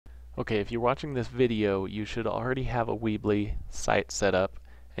Okay, if you're watching this video, you should already have a Weebly site set up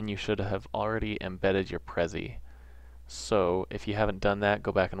and you should have already embedded your Prezi. So if you haven't done that,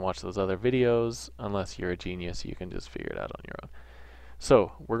 go back and watch those other videos. Unless you're a genius, you can just figure it out on your own.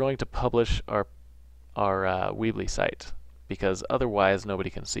 So we're going to publish our Weebly site because otherwise nobody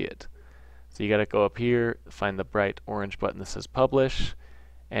can see it. So you got to go up here, find the bright orange button that says publish,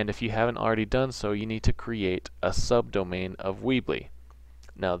 and if you haven't already done so, you need to create a subdomain of Weebly.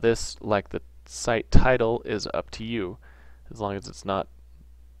 Now this, like the site title, is up to you, as long as it's not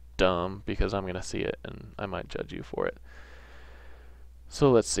dumb, because I'm going to see it and I might judge you for it.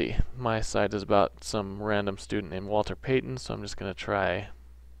 So let's see, my site is about some random student named Walter Payton, so I'm just going to try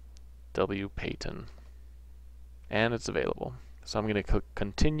W. Payton. And it's available. So I'm going to click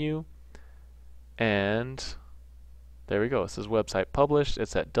continue, and there we go. It says website published.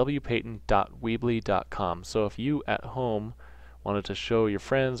 It's at wpayton.weebly.com. So if you at home wanted to show your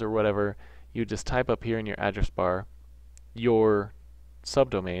friends or whatever, you just type up here in your address bar your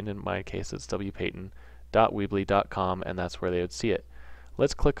subdomain. In my case, it's wpayton.weebly.com, and that's where they would see it.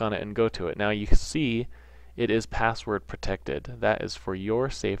 Let's click on it and go to it. Now you can see it is password protected. That is for your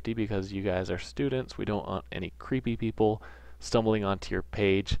safety because you guys are students. We don't want any creepy people stumbling onto your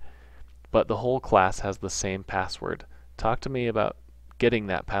page. But the whole class has the same password. Talk to me about getting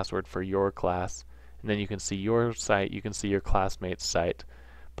that password for your class, and then you can see your site, you can see your classmate's site.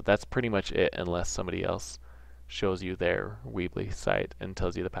 But that's pretty much it unless somebody else shows you their Weebly site and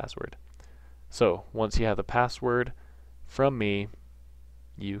tells you the password. So once you have the password from me,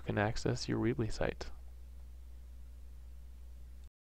 you can access your Weebly site.